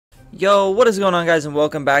Yo, what is going on, guys, and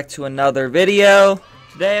welcome back to another video.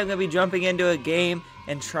 Today I'm going to be jumping into a game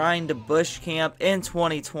and trying to bush camp in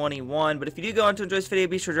 2021. But if you do go on to enjoy this video,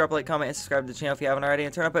 be sure to drop a like, comment, and subscribe to the channel if you haven't already,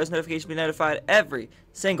 and turn on post notifications to be notified every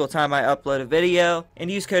single time I upload a video. And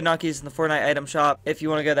use code NotGeezus in the Fortnite item shop if you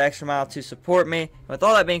want to go the extra mile to support me. And with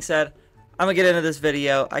all that being said, I'm going to get into this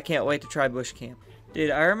video. I can't wait to try bush camp. Dude,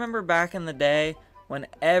 I remember back in the day when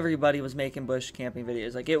everybody was making bush camping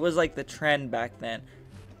videos. Like, it was like the trend back then.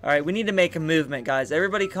 Alright, we need to make a movement, guys.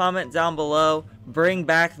 Everybody comment down below. Bring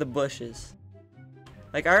back the bushes.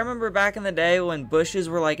 Like, I remember back in the day when bushes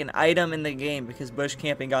were like an item in the game because bush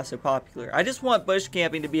camping got so popular. I just want bush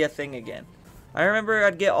camping to be a thing again. I remember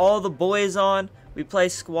I'd get all the boys on. We'd play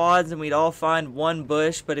squads and we'd all find one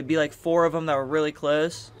bush, but it'd be like 4 of them that were really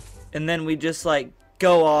close. And then we'd just like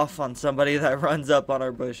go off on somebody that runs up on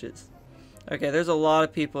our bushes. Okay, there's a lot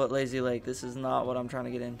of people at Lazy Lake. This is not what I'm trying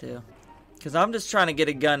to get into. Because I'm just trying to get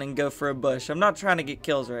a gun and go for a bush. I'm not trying to get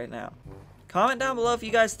kills right now. Comment down below if you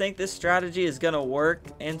guys think this strategy is going to work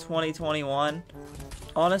in 2021.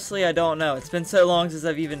 Honestly, I don't know. It's been so long since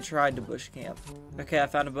I've even tried to bush camp. Okay, I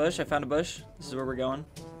found a bush. I found a bush. This is where we're going.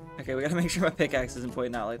 Okay, we got to make sure my pickaxe isn't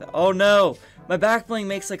pointing out like that. Oh, no. My back bling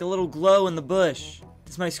makes like a little glow in the bush.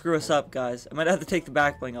 This might screw us up, guys. I might have to take the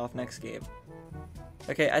back bling off next game.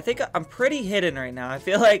 Okay, I think I'm pretty hidden right now. I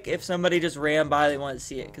feel like if somebody just ran by, they want to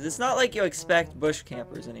see it. Because it's not like you expect bush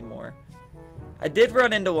campers anymore. I did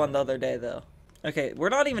run into one the other day, though. Okay, we're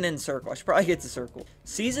not even in circle. I should probably get to circle.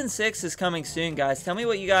 Season 6 is coming soon, guys. Tell me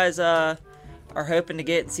what you guys are hoping to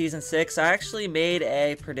get in Season 6. I actually made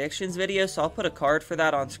a predictions video, so I'll put a card for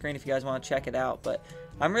that on screen if you guys want to check it out. But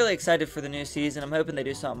I'm really excited for the new season. I'm hoping they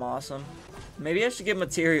do something awesome. Maybe I should get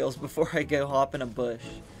materials before I go hop in a bush.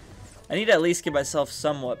 I need to at least get myself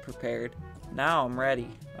somewhat prepared. Now I'm ready.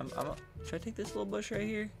 Should I take this little bush right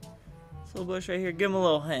here? This little bush right here? Give him a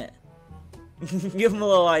little hint. Give him a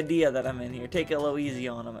little idea that I'm in here. Take it a little easy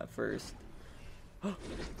on him at first.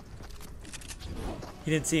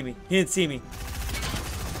 He didn't see me. He didn't see me.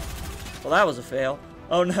 Well, that was a fail.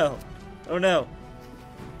 Oh, no. Oh, no.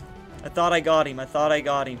 I thought I got him. I thought I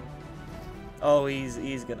got him. Oh,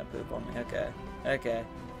 he's gonna poop on me. Okay. Okay.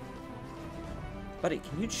 Buddy,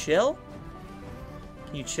 can you chill?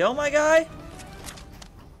 Can you chill, my guy?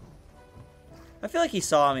 I feel like he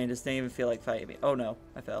saw me and just didn't even feel like fighting me. Oh, no.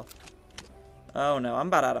 I fell. Oh, no. I'm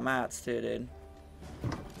about out of mats, too, dude.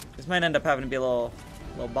 This might end up having to be a little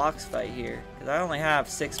box fight here. Because I only have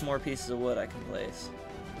 6 more pieces of wood I can place.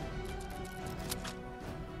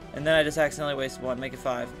 And then I just accidentally wasted 1. Make it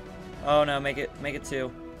 5. Oh, no. Make it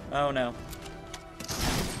 2. Oh, no.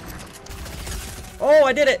 Oh,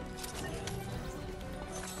 I did it!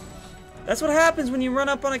 That's what happens when you run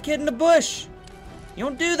up on a kid in the bush. You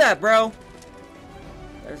don't do that, bro.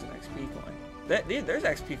 There's an XP coin. Dude, there's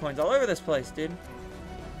XP coins all over this place, dude.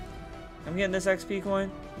 I'm getting this XP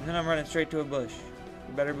coin, and then I'm running straight to a bush.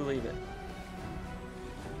 You better believe it.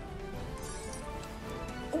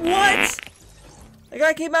 What? That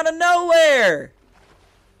guy came out of nowhere.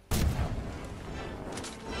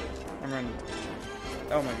 I'm running.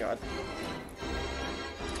 Oh my god.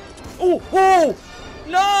 Oh! Oh!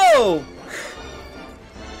 No!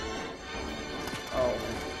 Oh.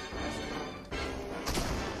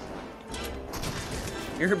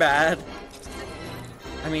 You're bad.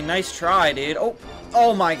 I mean, nice try, dude. Oh!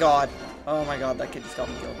 Oh my god. Oh my god, that kid just got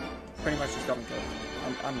me killed. Pretty much just got me killed.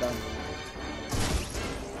 I'm done.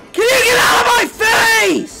 Can you get out of my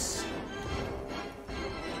face?!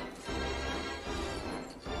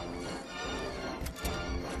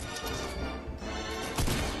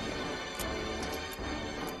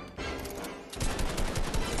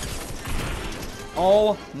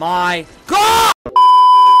 Oh my god!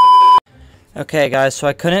 Okay, guys, so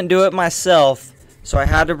I couldn't do it myself, so I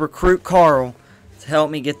had to recruit Carl to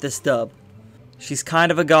help me get this dub. She's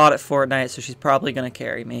kind of a god at Fortnite, so she's probably gonna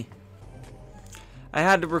carry me. I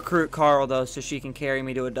had to recruit Carl, though, so she can carry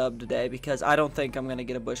me to a dub today, because I don't think I'm gonna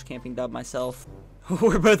get a bush camping dub myself.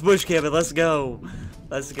 We're both bush camping. Let's go.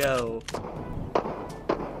 Let's go.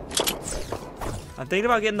 I'm thinking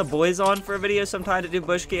about getting the boys on for a video sometime to do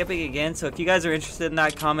bush camping again, so if you guys are interested in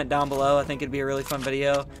that, comment down below. I think it'd be a really fun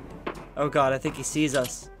video. Oh god, I think he sees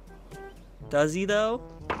us. Does he, though?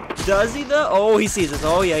 Does he, though? Oh, he sees us.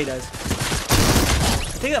 Oh, yeah, he does.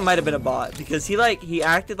 I think that might have been a bot, because he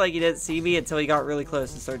acted like he didn't see me until he got really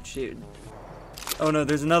close and started shooting. Oh, no,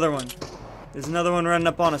 there's another one. There's another one running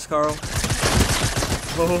up on us, Carl.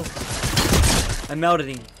 Oh. I melted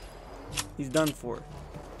him. He's done for.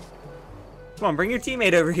 Come on, bring your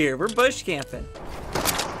teammate over here. We're bush camping.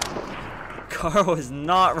 Carl is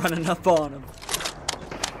not running up on him.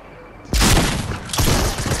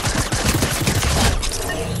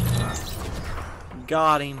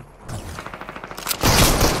 got him.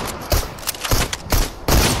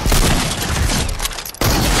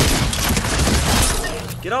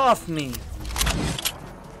 Get off me.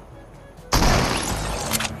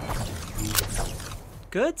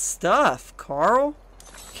 Good stuff, Carl.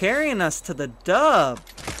 Carrying us to the dub.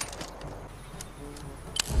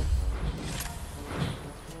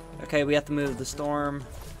 Okay, we have to move. The storm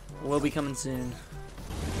will be coming soon.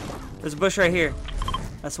 There's a bush right here.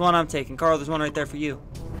 That's the one I'm taking. Carl, there's one right there for you.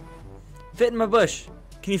 Fit in my bush.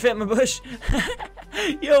 Can you fit in my bush?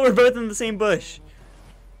 Yo, we're both in the same bush.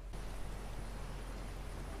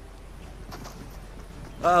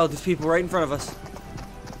 Uh oh, there's people right in front of us.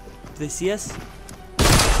 Do they see us?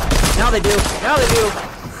 Now they do. Now they do.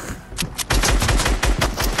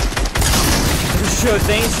 Sure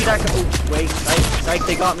thing. See that? Oh, wait. Psych.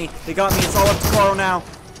 They got me. They got me. It's all up to Carl now.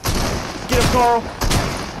 Get him, Carl.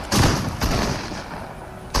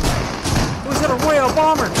 Oh, he's got a Royal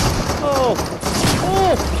Bomber. Oh.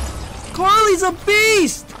 Oh. Carly's a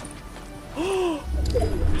beast.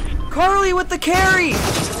 Carly with the carry.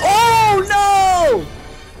 Oh, no.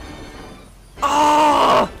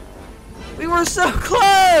 Oh. We were so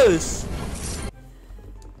close.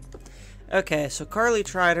 Okay, so Carly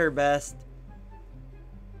tried her best.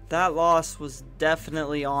 That loss was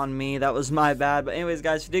definitely on me. That was my bad. But anyways,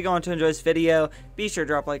 guys, if you did go on to enjoy this video, be sure to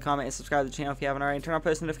drop a like, comment, and subscribe to the channel if you haven't already. And turn on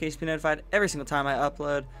post notifications to be notified every single time I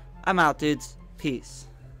upload. I'm out, dudes. Peace.